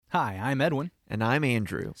Hi, I'm Edwin. And I'm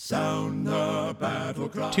Andrew. Sound the battle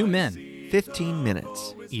cry. 2 men, 15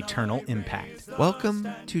 minutes. eternal impact. Welcome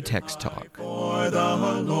to Text Talk. For the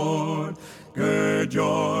Lord, gird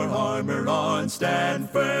your armor on, stand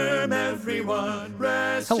firm, everyone.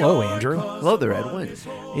 Rest Hello, your Andrew. cause Hello there, upon Edwin. His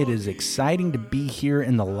holy It is exciting to be here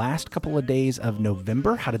in the last couple of days of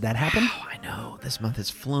November. How did that happen? Oh, I know. This month has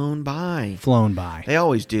flown by. Flown by. They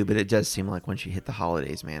always do, but it does seem like once you hit the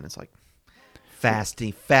holidays, man, it's like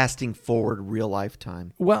fasting forward real life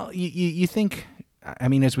time. Well, you think, I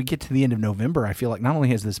mean, as we get to the end of November, I feel like not only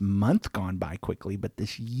has this month gone by quickly, but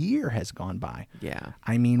this year has gone by. Yeah.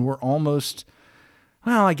 I mean, we're almost,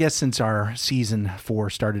 well, I guess since our season 4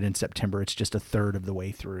 started in September, it's just a third of the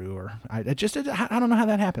way through. Or I don't know how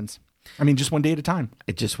that happens. I mean, just one day at a time.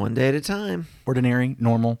 It's just one day at a time. Ordinary,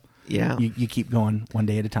 normal. Yeah. You keep going one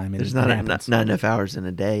day at a time. And There's it not happens. enough hours in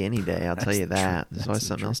a day, any day, I'll tell you the that. truth. There's That's always the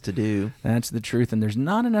something truth. else to do. That's the truth. And there's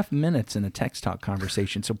not enough minutes in a text talk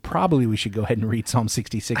conversation. So probably we should go ahead and read Psalm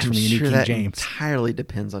 66 from I'm the New sure King that James. entirely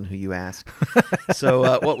depends on who you ask.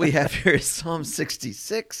 So what we have here is Psalm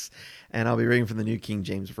 66, and I'll be reading from the New King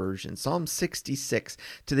James Version. Psalm 66,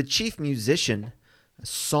 to the chief musician, a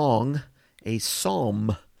song, a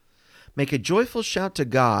psalm. Make a joyful shout to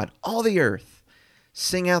God, all the earth.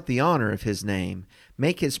 Sing out the honor of his name.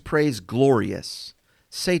 Make his praise glorious.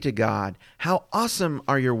 Say to God, how awesome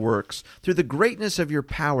are your works! Through the greatness of your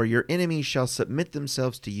power, your enemies shall submit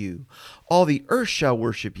themselves to you. All the earth shall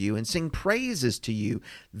worship you and sing praises to you.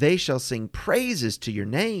 They shall sing praises to your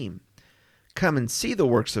name. Come and see the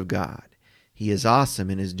works of God. He is awesome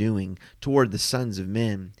in his doing toward the sons of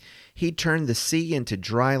men. He turned the sea into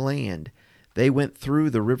dry land. They went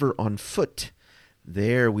through the river on foot.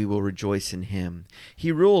 There we will rejoice in him.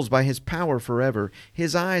 He rules by his power forever.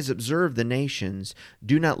 His eyes observe the nations.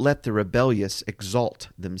 Do not let the rebellious exalt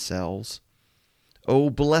themselves.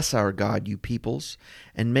 Oh, bless our God, you peoples,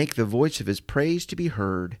 and make the voice of his praise to be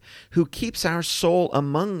heard, who keeps our soul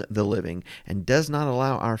among the living and does not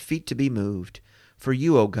allow our feet to be moved. For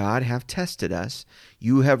you, O God, have tested us.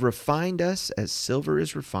 You have refined us as silver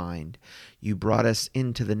is refined. You brought us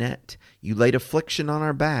into the net. You laid affliction on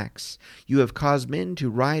our backs. You have caused men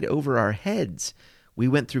to ride over our heads. We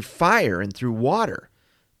went through fire and through water,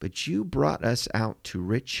 but you brought us out to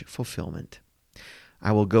rich fulfillment.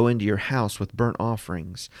 I will go into your house with burnt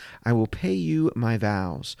offerings. I will pay you my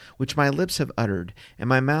vows, which my lips have uttered, and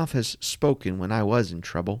my mouth has spoken when I was in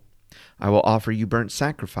trouble. I will offer you burnt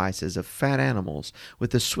sacrifices of fat animals,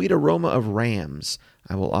 with the sweet aroma of rams.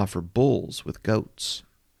 I will offer bulls with goats.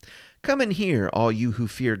 Come and hear, all you who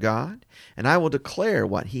fear God, and I will declare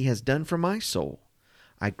what he has done for my soul.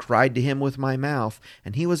 I cried to him with my mouth,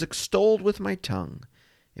 and he was extolled with my tongue.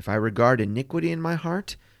 If I regard iniquity in my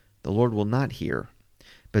heart, the Lord will not hear.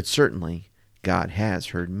 But certainly God has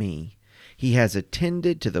heard me. He has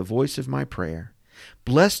attended to the voice of my prayer.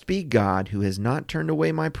 Blessed be God who has not turned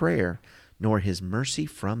away my prayer, nor his mercy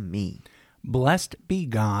from me. Blessed be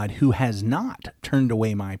God who has not turned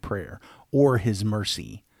away my prayer or his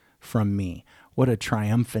mercy from me. What a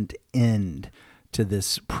triumphant end to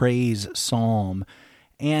this praise psalm.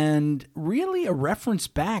 And really a reference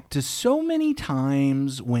back to so many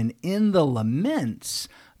times when in the laments,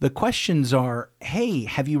 the questions are, hey,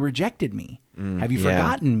 have you rejected me? Have you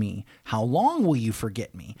forgotten me? How long will you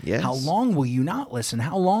forget me? Yes. How long will you not listen?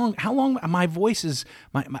 How long my voice is,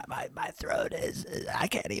 my throat is, I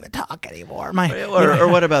can't even talk anymore. Or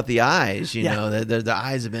what about the eyes? You Yeah. know, the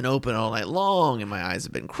eyes have been open all night long, and my eyes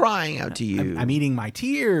have been crying out to you. I'm eating my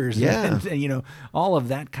tears. Yeah. And, all of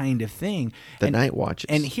that kind of thing. The night watches.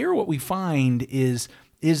 And here what we find is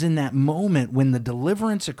in that moment when the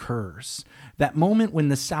deliverance occurs, that moment when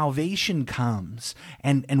the salvation comes,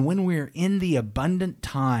 and when we're in the abundant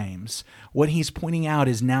times, what he's pointing out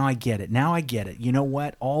is, now I get it. Now I get it. You know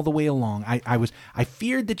what? All the way along, I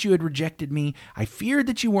feared that you had rejected me. I feared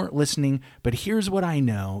that you weren't listening, but here's what I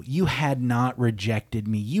know. You had not rejected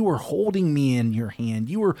me. You were holding me in your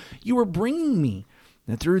hand. You were bringing me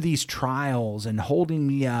through these trials and holding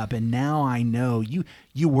me up, and now I know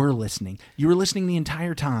you were listening. You were listening the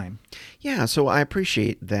entire time. Yeah, so I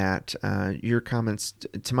appreciate that. Your comments,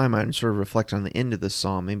 to my mind, sort of reflect on the end of the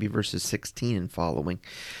psalm, maybe verses 16 and following,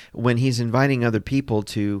 when he's inviting other people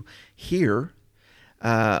to hear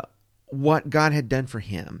what God had done for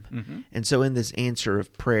him. Mm-hmm. And so in this answer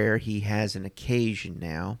of prayer, he has an occasion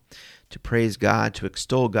now to praise God, to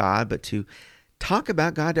extol God, but to talk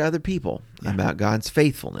about God to other people, about God's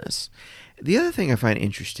faithfulness. The other thing I find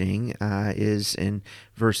interesting is in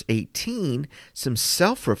verse 18, some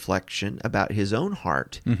self-reflection about his own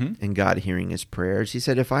heart and God hearing his prayers. He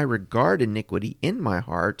said, if I regard iniquity in my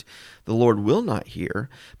heart, the Lord will not hear,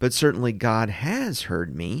 but certainly God has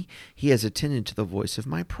heard me. He has attended to the voice of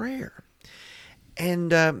my prayer.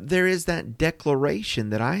 And there is that declaration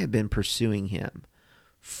that I have been pursuing him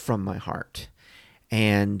from my heart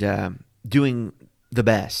and doing the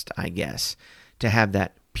best, I guess, to have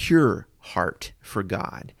that pure heart for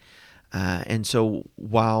God. And so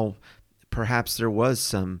while perhaps there was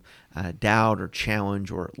some doubt or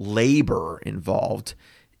challenge or labor involved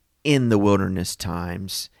in the wilderness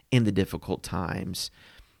times, in the difficult times,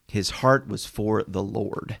 his heart was for the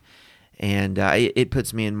Lord. And it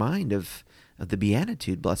puts me in mind of the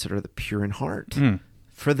Beatitude, blessed are the pure in heart,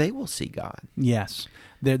 for they will see God. Yes,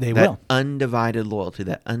 they that will. Undivided loyalty,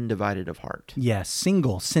 that undivided of heart. Yes,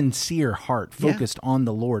 single, sincere heart, focused on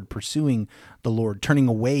the Lord, pursuing the Lord, turning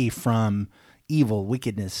away from evil,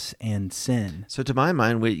 wickedness, and sin. So to my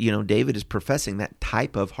mind, David is professing that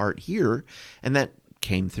type of heart here, and that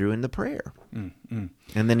came through in the prayer. And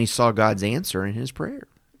then he saw God's answer in his prayer.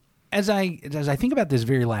 As I think about this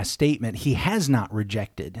very last statement, he has not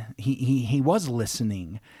rejected. He was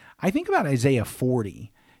listening. I think about Isaiah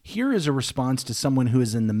 40. Here is a response to someone who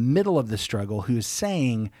is in the middle of the struggle, who is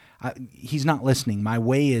saying, he's not listening. My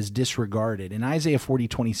way is disregarded. In Isaiah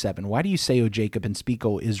 40:27, why do you say, O Jacob, and speak,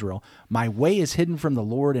 O Israel, my way is hidden from the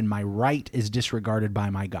Lord, and my right is disregarded by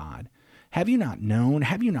my God? Have you not known?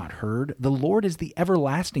 Have you not heard? The Lord is the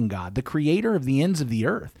everlasting God, the creator of the ends of the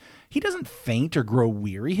earth. He doesn't faint or grow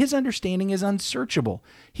weary. His understanding is unsearchable.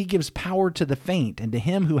 He gives power to the faint, and to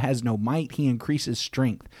him who has no might he increases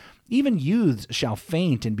strength. Even youths shall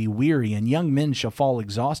faint and be weary, and young men shall fall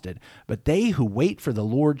exhausted. But they who wait for the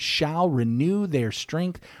Lord shall renew their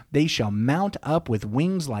strength. They shall mount up with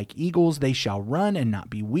wings like eagles. They shall run and not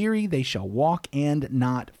be weary. They shall walk and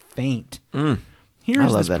not faint. Here's I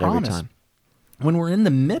love this that promise. every time. When we're in the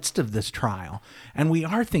midst of this trial and we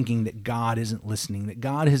are thinking that God isn't listening, that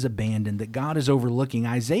God has abandoned, that God is overlooking,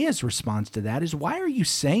 Isaiah's response to that is, why are you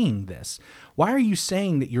saying this? Why are you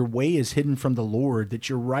saying that your way is hidden from the Lord, that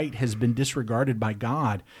your right has been disregarded by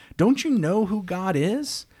God? Don't you know who God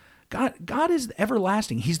is? God is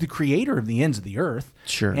everlasting. He's the creator of the ends of the earth.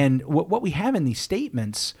 Sure. And what we have in these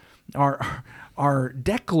statements are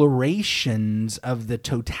declarations of the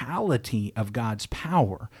totality of God's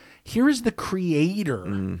power. Here is the creator.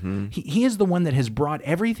 He is the one that has brought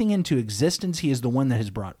everything into existence. He is the one that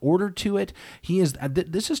has brought order to it.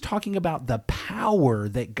 This is talking about the power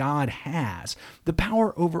that God has, the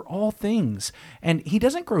power over all things. And he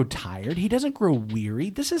doesn't grow tired. He doesn't grow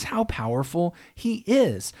weary. This is how powerful he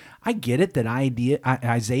is. I get it that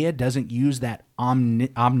Isaiah doesn't use that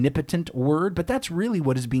omnipotent word, but that's really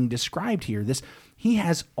what is being described here. He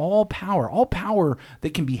has all power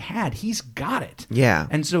that can be had. He's got it. Yeah.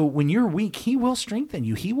 And so when you're weak, he will strengthen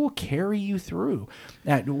you. He will carry you through.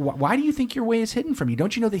 Why do you think your way is hidden from you?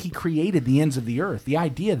 Don't you know that he created the ends of the earth? The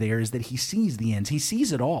idea there is that he sees the ends. He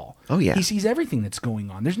sees it all. Oh, yeah. He sees everything that's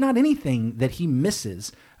going on. There's not anything that he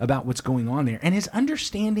misses about what's going on there. And his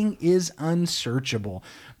understanding is unsearchable.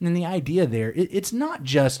 And the idea there, it's not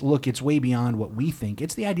just, look, it's way beyond what we think.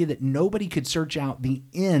 It's the idea that nobody could search out the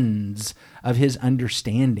ends of his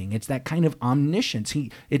understanding. It's that kind of omniscience.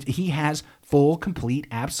 He has full, complete,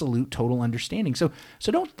 absolute, total understanding. So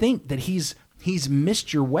don't think that he's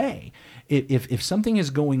missed your way. If something is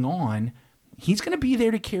going on, he's going to be there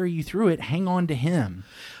to carry you through it. Hang on to him.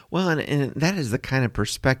 Well, and that is the kind of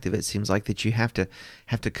perspective it seems like that you have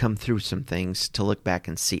to come through some things to look back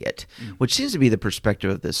and see it, which seems to be the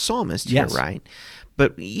perspective of this psalmist here, right?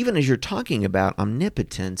 But even as you're talking about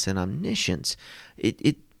omnipotence and omniscience,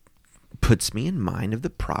 it puts me in mind of the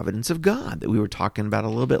providence of God that we were talking about a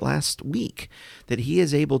little bit last week, that he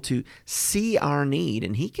is able to see our need,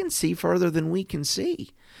 and he can see further than we can see,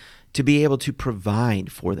 to be able to provide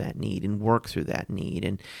for that need and work through that need.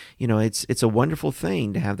 And, it's a wonderful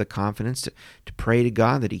thing to have the confidence to pray to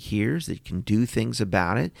God that he hears, that he can do things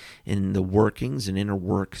about it in the workings and inner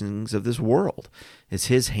workings of this world, as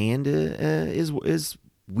his hand is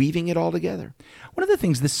weaving it all together. One of the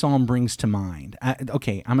things this psalm brings to mind,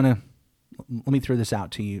 let me throw this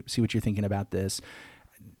out to you, see what you're thinking about this.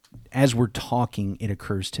 As we're talking, it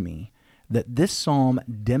occurs to me that this psalm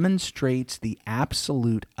demonstrates the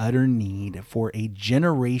absolute utter need for a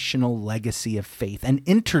generational legacy of faith, an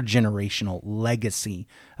intergenerational legacy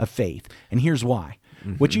of faith. And here's why.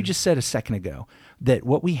 what you just said a second ago, that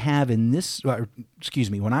what we have in this,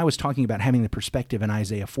 when I was talking about having the perspective in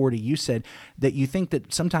Isaiah 40, you said that you think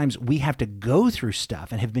that sometimes we have to go through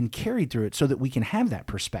stuff and have been carried through it so that we can have that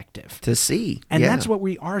perspective. To see. And that's what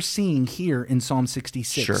we are seeing here in Psalm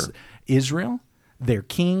 66. Sure. Israel, their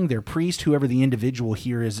king, their priest, whoever the individual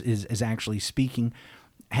here is actually speaking,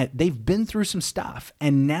 they've been through some stuff,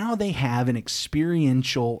 and now they have an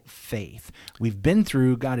experiential faith. We've been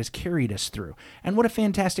through, God has carried us through. And what a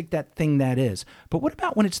fantastic thing that is. But what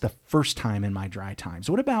about when it's the first time in my dry times?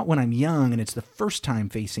 What about when I'm young and it's the first time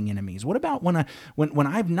facing enemies? What about when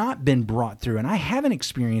I've not been brought through and I haven't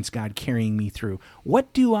experienced God carrying me through?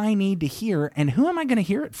 What do I need to hear, and who am I going to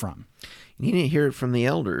hear it from? You need to hear it from the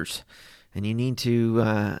elders, and you need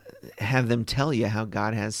to have them tell you how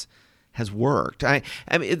God has worked. I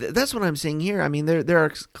mean, that's what I'm saying here. I mean, there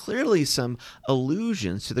are clearly some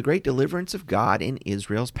allusions to the great deliverance of God in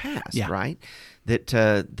Israel's past, right? That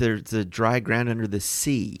there's the dry ground under the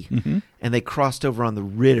sea, and they crossed over on the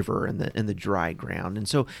river in the dry ground. And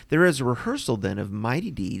so there is a rehearsal then of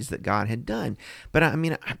mighty deeds that God had done. But I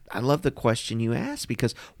mean, I love the question you asked,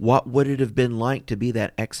 because what would it have been like to be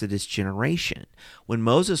that Exodus generation when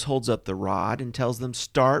Moses holds up the rod and tells them,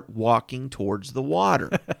 start walking towards the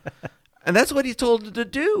water? And that's what he told them to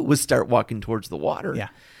do, was start walking towards the water.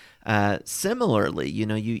 Yeah. Similarly,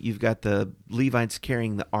 you've got the Levites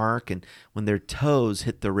carrying the ark, and when their toes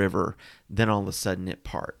hit the river, then all of a sudden it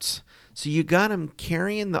parts. So you got them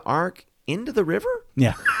carrying the ark into the river?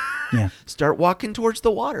 Yeah. Yeah. Start walking towards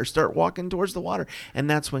the water. Start walking towards the water. And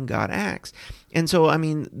that's when God acts. And so, I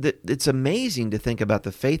mean, it's amazing to think about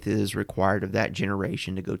the faith that is required of that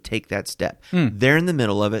generation to go take that step. They're in the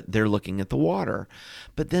middle of it. They're looking at the water.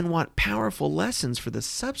 But then what powerful lessons for the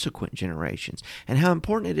subsequent generations, and how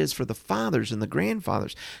important it is for the fathers and the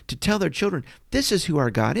grandfathers to tell their children, this is who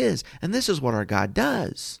our God is, and this is what our God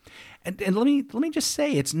does. And let me just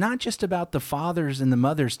say, it's not just about the fathers and the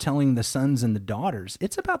mothers telling the sons and the daughters.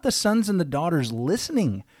 It's about the sons and the daughters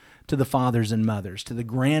listening to the fathers and mothers, to the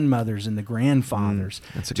grandmothers and the grandfathers.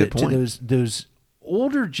 That's a good point. To those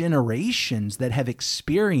older generations that have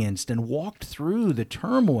experienced and walked through the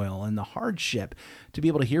turmoil and the hardship, to be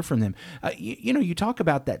able to hear from them. You talk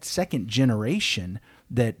about that second generation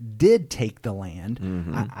that did take the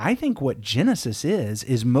land. I think what Genesis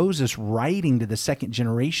is Moses writing to the second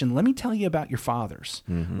generation. Let me tell you about your fathers.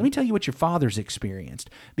 Let me tell you what your fathers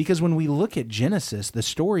experienced. Because when we look at Genesis, the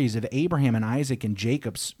stories of Abraham and Isaac and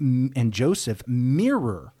Jacob and Joseph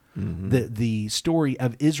mirror the story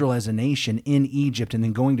of Israel as a nation in Egypt, and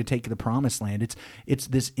then going to take the promised land. It's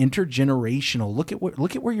this intergenerational. Look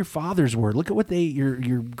at where your fathers were. Look at what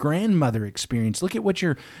your grandmother experienced. Look at what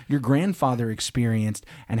your grandfather experienced,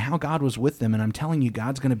 and how God was with them. And I'm telling you,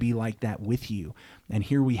 God's going to be like that with you. And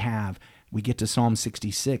here we get to Psalm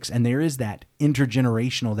 66, and there is that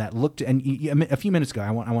intergenerational that looked. And a few minutes ago,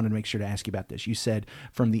 I wanted to make sure to ask you about this. You said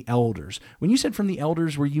from the elders. When you said from the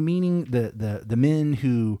elders, were you meaning the men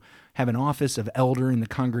who have an office of elder in the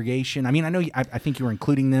congregation? I mean, I know I think you were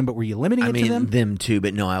including them, but were you limiting it to them? Them too,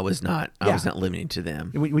 but no, I was not. I was not limiting to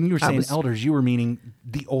them. When you were saying elders, you were meaning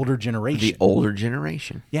the older generation. The older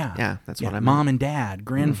generation. Yeah, that's what I meant. Mom and dad,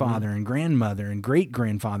 grandfather and grandmother and great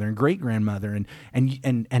grandfather and great grandmother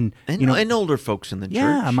and older folks in the church.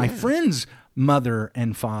 Yeah, my friend's mother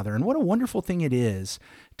and father. And what a wonderful thing it is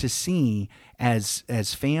to see as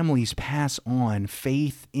families pass on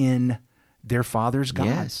faith in their father's God.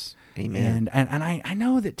 Yes. Amen. And I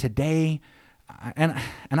know that today, and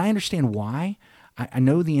I understand why. I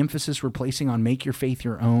know the emphasis we're placing on make your faith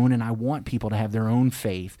your own, and I want people to have their own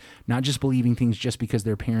faith, not just believing things just because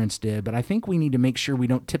their parents did. But I think we need to make sure we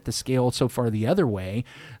don't tip the scale so far the other way,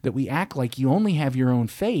 that we act like you only have your own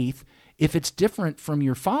faith if it's different from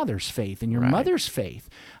your father's faith and your mother's faith.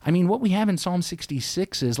 I mean, what we have in Psalm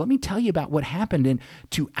 66 is, let me tell you about what happened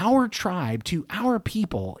to our tribe, to our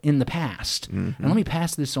people in the past. And let me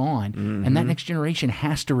pass this on. And that next generation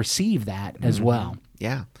has to receive that as well.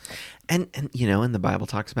 Yeah. And and the Bible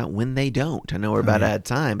talks about when they don't. I know we're about out of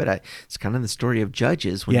time, but it's kind of the story of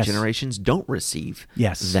Judges when generations don't receive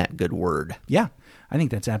that good word. Yeah, I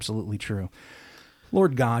think that's absolutely true.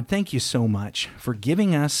 Lord God, thank you so much for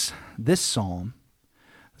giving us this psalm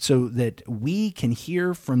so that we can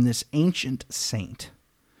hear from this ancient saint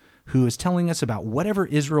who is telling us about whatever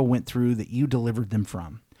Israel went through that you delivered them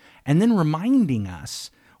from, and then reminding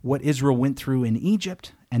us what Israel went through in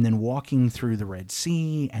Egypt, and then walking through the Red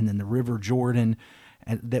Sea and then the River Jordan,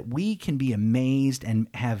 that we can be amazed and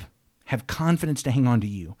have confidence to hang on to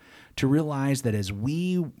you, to realize that as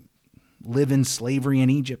we live in slavery in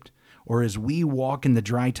Egypt, or as we walk in the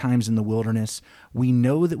dry times in the wilderness, we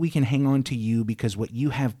know that we can hang on to you because what you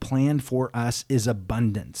have planned for us is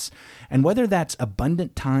abundance. And whether that's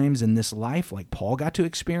abundant times in this life, like Paul got to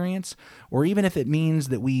experience, or even if it means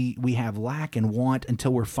that we have lack and want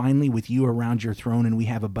until we're finally with you around your throne and we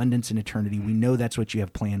have abundance in eternity, we know that's what you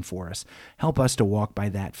have planned for us. Help us to walk by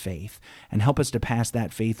that faith, and help us to pass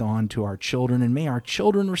that faith on to our children, and may our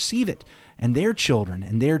children receive it, and their children,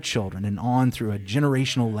 and on through a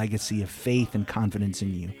generational legacy of faith and confidence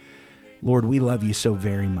in you. Lord, we love you so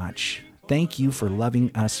very much. Thank you for loving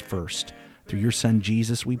us first. Through your Son,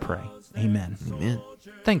 Jesus, we pray. Amen. Amen.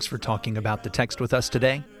 Thanks for talking about the text with us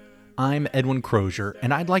today. I'm Edwin Crozier,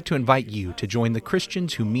 and I'd like to invite you to join the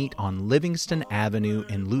Christians who meet on Livingston Avenue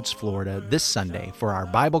in Lutz, Florida this Sunday for our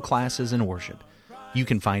Bible classes and worship. You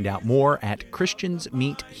can find out more at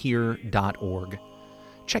christiansmeethere.org.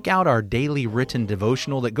 Check out our daily written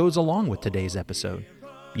devotional that goes along with today's episode.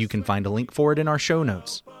 You can find a link for it in our show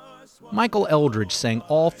notes. Michael Eldridge sang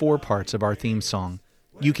all 4 parts of our theme song.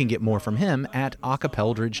 You can get more from him at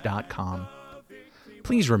acapeldridge.com.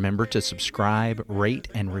 Please remember to subscribe, rate,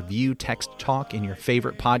 and review Text Talk in your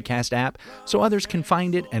favorite podcast app so others can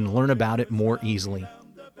find it and learn about it more easily.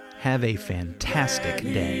 Have a fantastic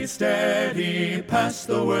day. Steady, pass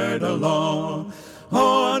the word along.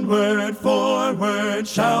 Onward, forward,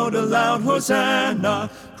 shout aloud, Hosanna.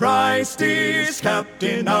 Christ is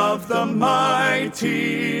captain of the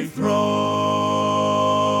mighty throne.